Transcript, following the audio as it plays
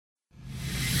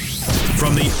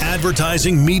From the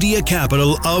advertising media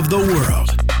capital of the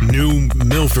world, New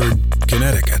Milford,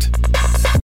 Connecticut,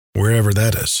 wherever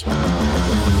that is.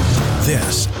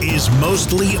 This is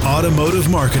Mostly Automotive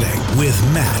Marketing with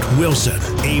Matt Wilson,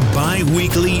 a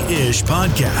bi-weekly-ish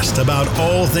podcast about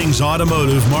all things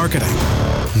automotive marketing.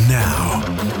 Now,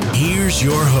 here's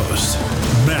your host,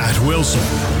 Matt Wilson.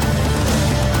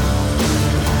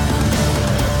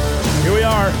 Here we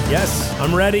are. Yes,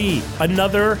 I'm ready.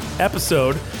 Another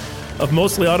episode of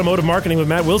Mostly Automotive Marketing with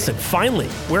Matt Wilson. Finally,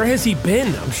 where has he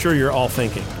been? I'm sure you're all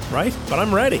thinking, right? But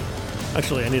I'm ready.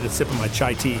 Actually, I need a sip of my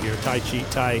chai tea here.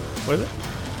 What is it?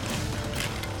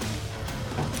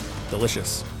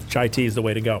 Delicious. Chai tea is the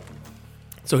way to go.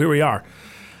 So here we are.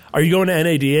 Are you going to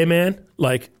NADA, man?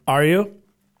 Like, are you?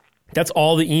 That's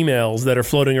all the emails that are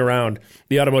floating around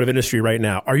the automotive industry right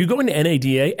now. Are you going to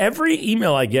NADA? Every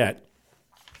email I get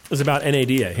is about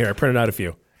NADA. Here, I printed out a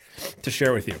few to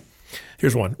share with you.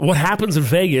 Here's one. What happens in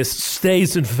Vegas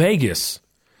stays in Vegas.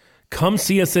 Come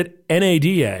see us at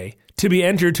NADA to be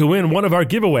entered to win one of our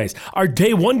giveaways. Our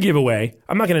day one giveaway,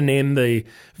 I'm not going to name the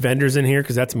vendors in here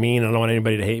because that's mean. I don't want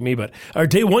anybody to hate me, but our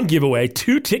day one giveaway,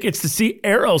 2 tickets to see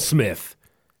Aerosmith.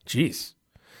 Jeez.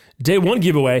 Day one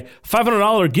giveaway,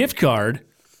 $500 gift card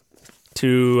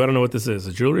to, I don't know what this is,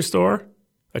 a jewelry store?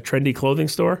 A trendy clothing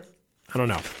store? I don't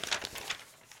know.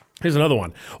 Here's another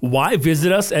one. Why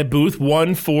visit us at booth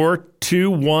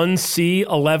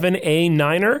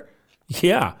 1421C11A9er?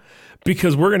 Yeah,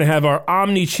 because we're going to have our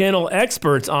omni-channel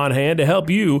experts on hand to help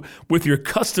you with your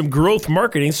custom growth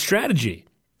marketing strategy.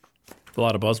 A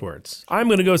lot of buzzwords. I'm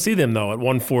going to go see them, though, at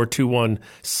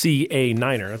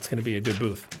 1421CA9er. That's going to be a good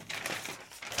booth.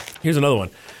 Here's another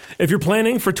one. If you're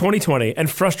planning for 2020 and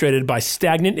frustrated by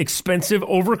stagnant, expensive,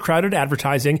 overcrowded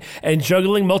advertising and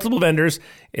juggling multiple vendors,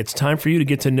 it's time for you to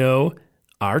get to know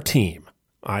our team.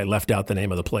 I left out the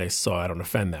name of the place so I don't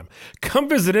offend them. Come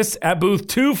visit us at booth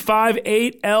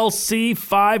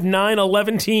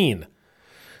 258LC5911.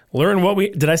 Learn what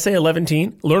did I say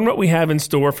 11? Learn what we have in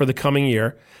store for the coming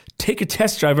year. Take a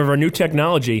test drive of our new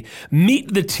technology.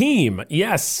 Meet the team.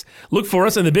 Yes. Look for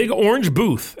us in the big orange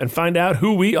booth and find out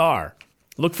who we are.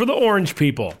 Look for the orange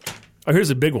people. Oh, here's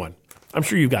a big one. I'm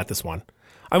sure you've got this one.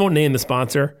 I won't name the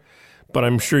sponsor, but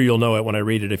I'm sure you'll know it when I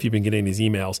read it if you've been getting these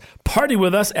emails. Party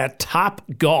with us at Top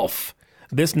Golf.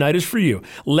 This night is for you.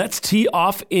 Let's tee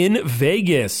off in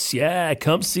Vegas. Yeah,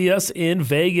 come see us in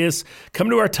Vegas. Come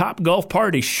to our Top Golf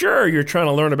party. Sure, you're trying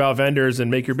to learn about vendors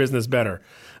and make your business better.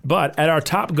 But at our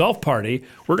Top Golf party,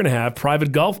 we're going to have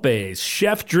private golf bays,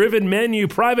 chef-driven menu,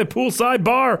 private poolside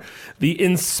bar, the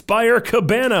Inspire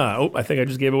Cabana. Oh, I think I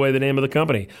just gave away the name of the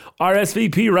company.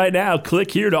 RSVP right now. Click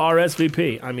here to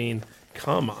RSVP. I mean,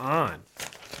 come on.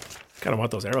 Kind of want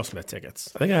those Aerosmith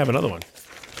tickets. I think I have another one.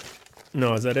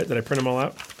 No, is that it? Did I print them all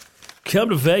out? Come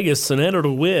to Vegas and enter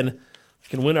to win. You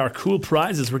can win our cool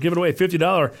prizes. We're giving away a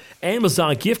 $50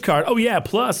 Amazon gift card. Oh, yeah,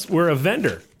 plus we're a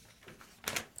vendor.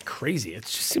 Crazy. It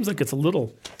just seems like it's a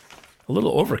little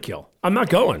overkill. I'm not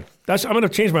going. I'm going to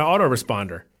change my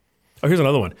autoresponder. Oh, here's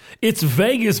another one. It's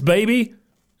Vegas, baby.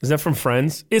 Is that from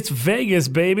Friends? It's Vegas,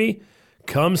 baby.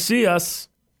 Come see us.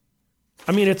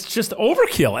 I mean, it's just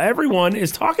overkill. Everyone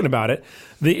is talking about it.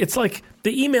 It's like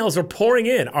the emails are pouring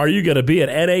in. Are you going to be at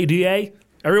NADA?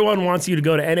 Everyone wants you to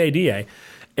go to NADA.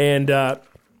 And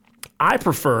I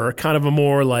prefer kind of a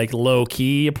more like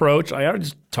low-key approach. I ought to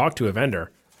just talk to a vendor.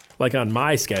 Like on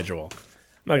my schedule.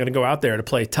 I'm not going to go out there to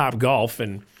play Top Golf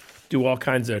and do all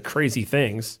kinds of crazy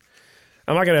things.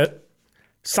 I'm not going to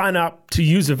sign up to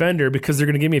use a vendor because they're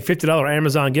going to give me a $50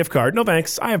 Amazon gift card. No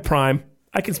thanks. I have Prime.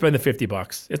 I can spend the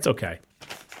 $50. It's okay.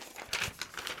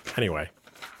 Anyway,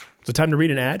 is it time to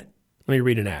read an ad? Let me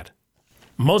read an ad.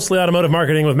 Mostly Automotive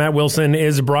Marketing with Matt Wilson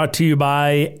is brought to you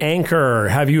by Anchor.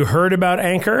 Have you heard about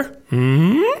Anchor?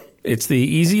 It's the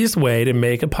easiest way to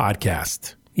make a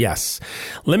podcast. Yes.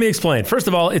 Let me explain. First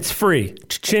of all, it's free.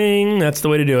 Cha-ching. That's the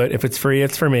way to do it. If it's free,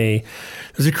 it's for me.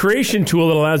 There's a creation tool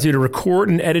that allows you to record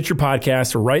and edit your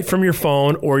podcast right from your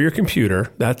phone or your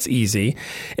computer. That's easy.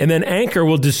 And then Anchor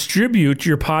will distribute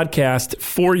your podcast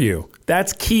for you.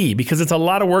 That's key because it's a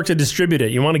lot of work to distribute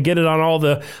it. You want to get it on all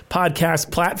the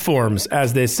podcast platforms,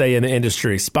 as they say in the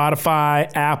industry.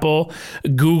 Spotify, Apple,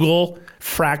 Google,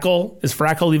 Frackle. Is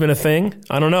Frackle even a thing?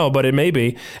 I don't know, but it may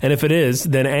be. And if it is,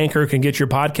 then Anchor can get your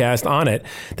podcast on it.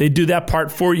 They do that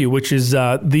part for you, which is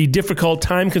the difficult,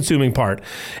 time-consuming part.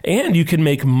 And you can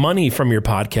make money from your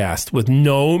podcast with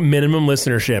no minimum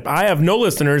listenership. I have no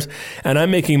listeners, and I'm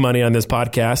making money on this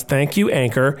podcast. Thank you,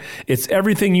 Anchor. It's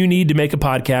everything you need to make a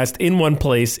podcast in one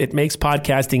place. It makes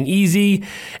podcasting easy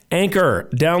Anchor.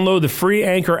 Download the free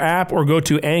Anchor app or go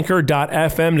to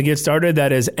anchor.fm to get started.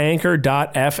 That is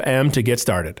anchor.fm to get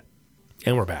started.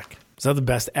 And we're back. Is that the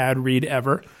best ad read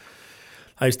ever?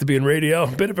 I used to be in radio, a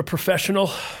bit of a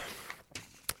professional.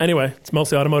 Anyway, it's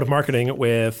Mostly Automotive Marketing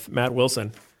with Matt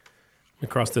Wilson. We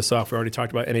crossed this off. We already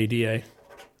talked about NADA.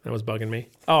 That was bugging me.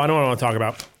 Oh, I know what I want to talk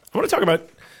about. I want to talk about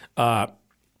a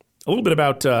little bit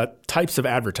about types of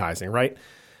advertising, right?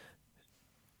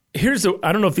 I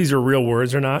don't know if these are real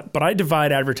words or not, but I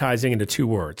divide advertising into two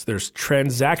words. There's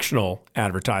transactional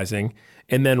advertising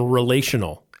and then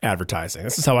relational advertising.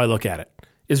 This is how I look at it.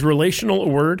 Is relational a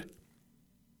word?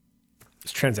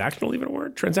 Is transactional even a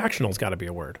word? Transactional's got to be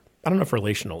a word. I don't know if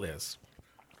relational is.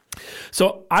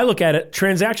 So I look at it,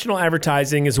 transactional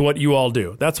advertising is what you all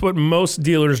do. That's what most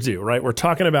dealers do, right? We're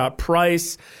talking about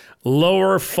price,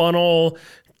 lower funnel,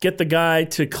 get the guy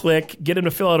to click, get him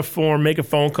to fill out a form, make a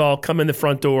phone call, come in the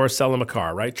front door, sell him a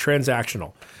car, right?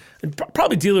 Transactional. And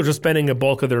probably dealers are spending a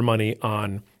bulk of their money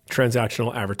on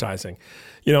transactional advertising.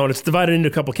 And it's divided into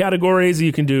a couple categories.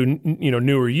 You can do,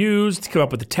 new or used, come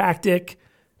up with the tactic,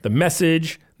 the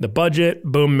message, the budget,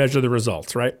 boom, measure the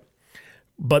results, right?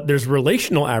 But there's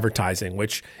relational advertising,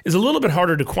 which is a little bit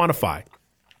harder to quantify,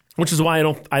 which is why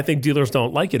I think dealers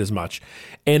don't like it as much.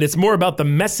 And it's more about the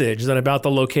message than about the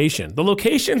location. The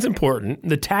location's important,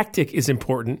 the tactic is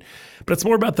important, but it's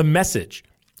more about the message.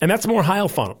 And that's more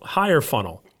higher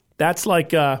funnel. That's like,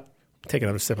 take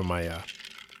another sip of my,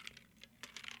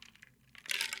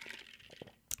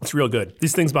 it's real good.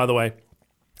 These things, by the way,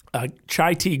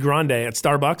 chai tea grande at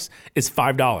Starbucks is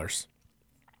 $5.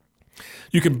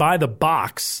 You can buy the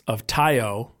box of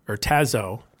Tazo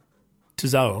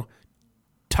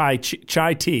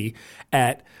chai tea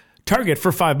at Target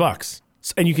for $5,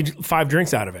 and you can get 5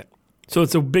 drinks out of it. So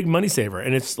it's a big money saver,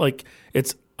 and it's a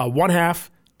 1/2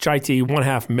 chai tea,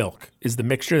 1/2 milk is the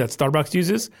mixture that Starbucks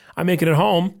uses. I make it at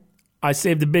home. I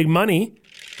save the big money,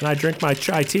 and I drink my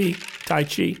chai tea, Tai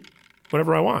Chi,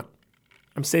 whatever I want.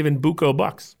 I'm saving buco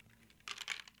bucks.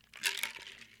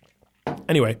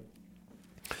 Anyway.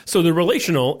 So the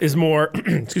relational is more,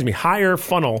 higher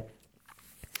funnel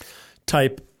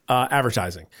type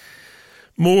advertising.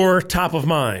 More top of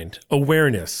mind,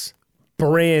 awareness,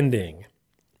 branding,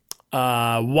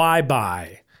 why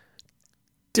buy,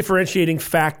 differentiating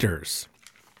factors.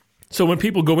 So when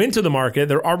people go into the market,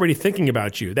 they're already thinking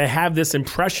about you. They have this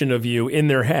impression of you in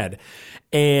their head.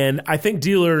 And I think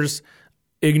dealers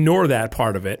ignore that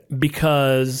part of it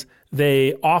because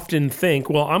they often think,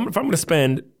 well, if I'm going to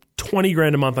spend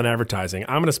 $20,000 a month on advertising,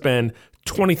 I'm going to spend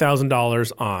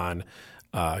 $20,000 on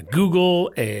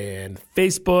Google and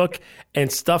Facebook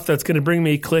and stuff that's going to bring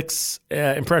me clicks,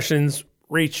 impressions,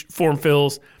 reach, form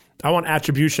fills. I want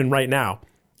attribution right now.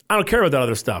 I don't care about that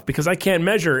other stuff because I can't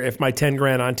measure if my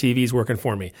 $10,000 on TV is working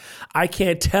for me. I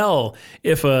can't tell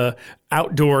if a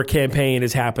outdoor campaign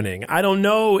is happening. I don't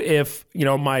know if,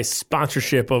 my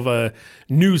sponsorship of a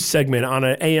news segment on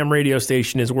an AM radio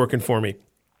station is working for me.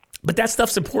 But that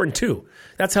stuff's important too.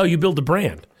 That's how you build a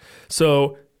brand.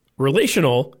 So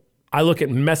relational, I look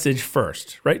at message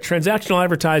first, right? Transactional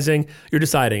advertising, you're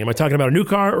deciding, am I talking about a new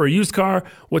car or a used car?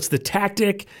 What's the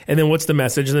tactic? And then what's the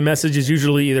message? And the message is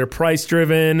usually either price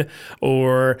driven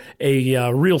or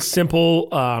a real simple,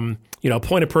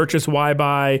 point of purchase, why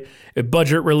buy,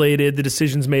 budget related, the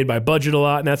decisions made by budget a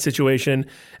lot in that situation.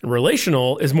 And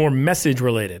relational is more message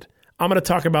related. I'm going to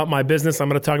talk about my business. I'm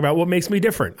going to talk about what makes me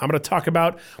different. I'm going to talk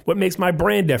about what makes my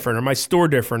brand different or my store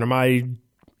different or my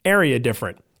area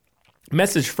different.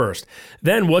 Message first.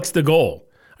 Then what's the goal?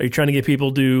 Are you trying to get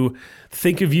people to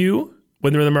think of you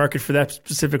when they're in the market for that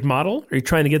specific model? Are you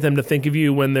trying to get them to think of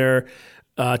you when they're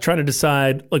trying to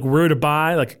decide like where to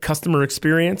buy, like a customer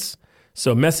experience?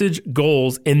 So message,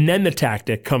 goals, and then the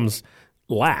tactic comes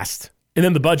last. And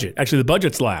then the budget. Actually, the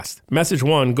budget's last. Message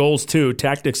 1, goals 2,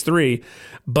 tactics 3,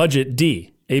 budget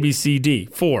D, ABCD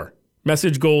 4.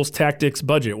 Message, goals, tactics,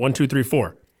 budget 1, 2, 3,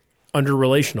 4. Under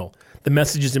relational. The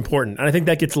message is important. And I think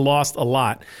that gets lost a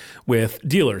lot with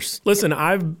dealers. Listen,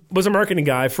 I was a marketing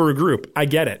guy for a group. I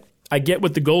get it. I get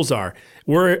what the goals are.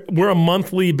 We're a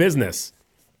monthly business.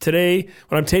 Today,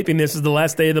 when I'm taping this, is the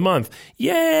last day of the month.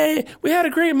 Yay! We had a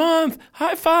great month.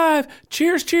 High five.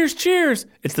 Cheers, cheers, cheers.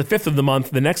 It's the 5th of the month,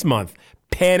 the next month.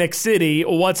 Panic City.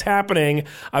 What's happening?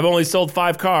 I've only sold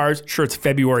 5 cars. Sure, it's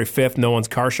February 5th. No one's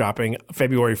car shopping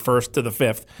February 1st to the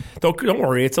 5th. Don't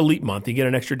worry. It's a leap month. You get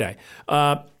an extra day.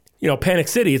 Panic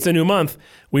City. It's a new month.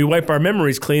 We wipe our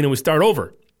memories clean and we start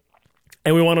over.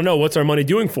 And we want to know, what's our money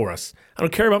doing for us? I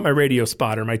don't care about my radio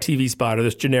spot or my TV spot or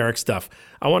this generic stuff.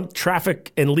 I want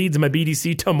traffic and leads in my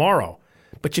BDC tomorrow.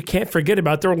 But you can't forget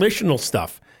about the relational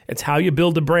stuff. It's how you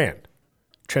build a brand.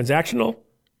 Transactional,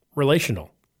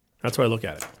 relational. That's how I look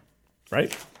at it,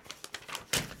 right?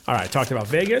 All right, talked about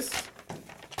Vegas,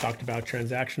 talked about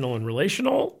transactional and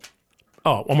relational.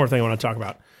 Oh, one more thing I want to talk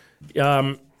about.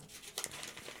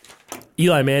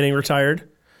 Eli Manning retired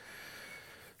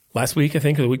last week, I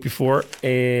think, or the week before,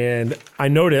 and I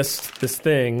noticed this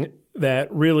thing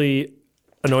that really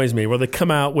annoys me, where they come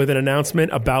out with an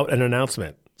announcement about an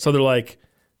announcement. So they're like,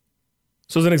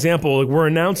 so as an example, like we're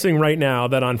announcing right now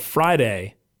that on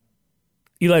Friday,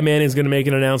 Eli Manning is going to make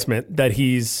an announcement that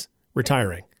he's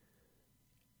retiring.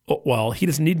 Well, he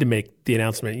doesn't need to make the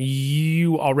announcement.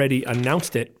 You already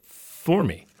announced it for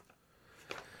me.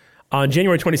 On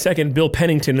January 22nd, Bill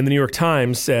Pennington in the New York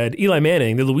Times said, Eli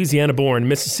Manning, the Louisiana-born,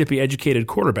 Mississippi-educated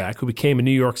quarterback who became a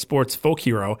New York sports folk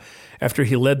hero after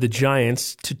he led the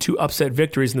Giants to 2 upset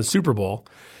victories in the Super Bowl,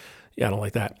 yeah, I don't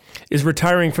like that, is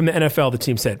retiring from the NFL, the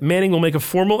team said. Manning will make a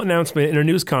formal announcement in a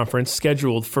news conference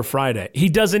scheduled for Friday. He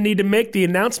doesn't need to make the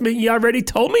announcement. You already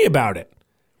told me about it.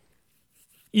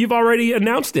 You've already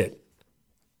announced it.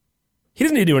 He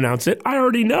doesn't need to announce it. I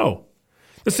already know.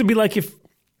 This would be like if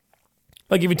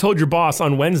you told your boss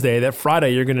on Wednesday that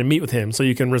Friday you're going to meet with him so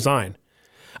you can resign.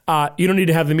 You don't need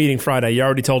to have the meeting Friday. You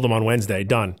already told him on Wednesday.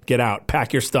 Done. Get out.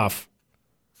 Pack your stuff.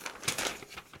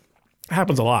 It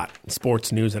happens a lot in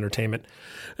sports, news, entertainment.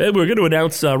 And we're going to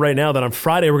announce right now that on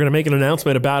Friday we're going to make an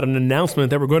announcement about an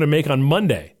announcement that we're going to make on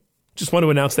Monday. Just want to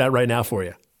announce that right now for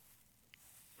you.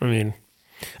 I mean,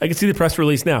 I can see the press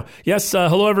release now. Yes,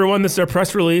 hello everyone. This is our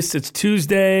press release. It's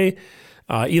Tuesday.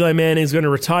 Eli Manning is going to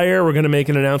retire. We're going to make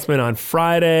an announcement on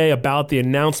Friday about the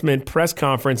announcement press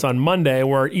conference on Monday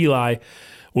where Eli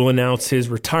will announce his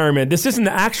retirement. This isn't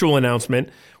the actual announcement.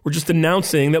 We're just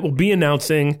announcing that he'll be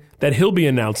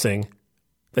announcing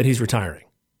that he's retiring.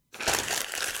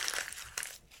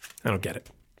 I don't get it.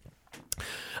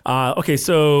 Okay,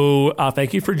 so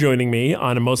thank you for joining me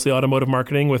on a Mostly Automotive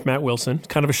Marketing with Matt Wilson.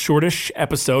 Kind of a shortish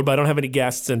episode, but I don't have any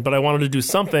guests in. But I wanted to do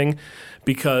something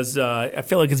because I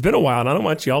feel like it's been a while, and I don't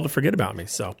want y'all to forget about me.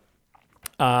 So,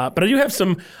 but I do have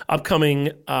some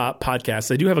upcoming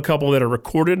podcasts. I do have a couple that are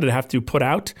recorded that I have to put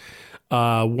out.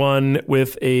 One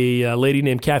with a lady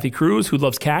named Kathy Cruz who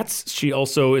loves cats. She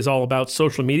also is all about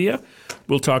social media.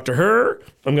 We'll talk to her.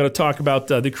 I'm going to talk about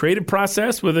the creative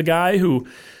process with a guy who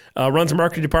runs a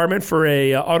marketing department for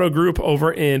a auto group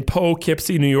over in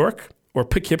Poughkeepsie, New York, or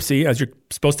Poughkeepsie, as you're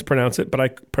supposed to pronounce it, but I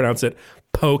pronounce it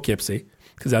Poughkeepsie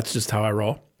because that's just how I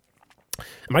roll.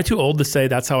 Am I too old to say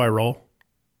that's how I roll?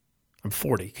 I'm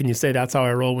 40. Can you say that's how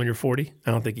I roll when you're 40?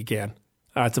 I don't think you can.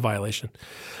 It's a violation.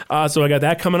 So I got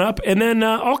that coming up. And then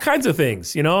all kinds of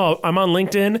things. You know, I'm on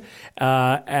LinkedIn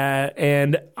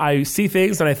and I see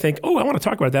things and I think, oh, I want to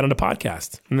talk about that on a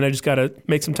podcast. And then I just got to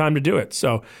make some time to do it.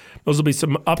 So those will be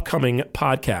some upcoming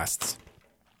podcasts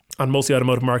on Mostly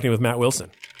Automotive Marketing with Matt Wilson.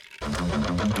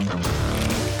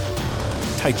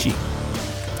 Tai Chi.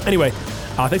 Anyway,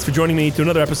 thanks for joining me to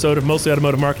another episode of Mostly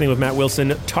Automotive Marketing with Matt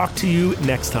Wilson. Talk to you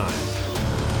next time.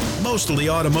 Mostly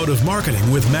Automotive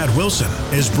Marketing with Matt Wilson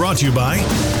is brought to you by...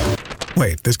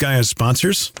 Wait, this guy has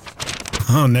sponsors?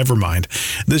 Oh, never mind.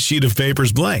 This sheet of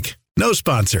paper's blank. No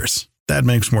sponsors. That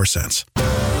makes more sense.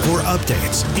 For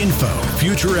updates, info,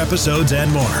 future episodes,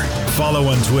 and more, follow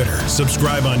on Twitter,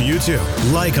 subscribe on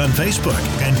YouTube, like on Facebook,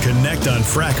 and connect on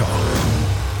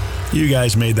Frackle. You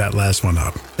guys made that last one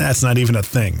up. That's not even a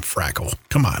thing, Frackle.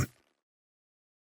 Come on.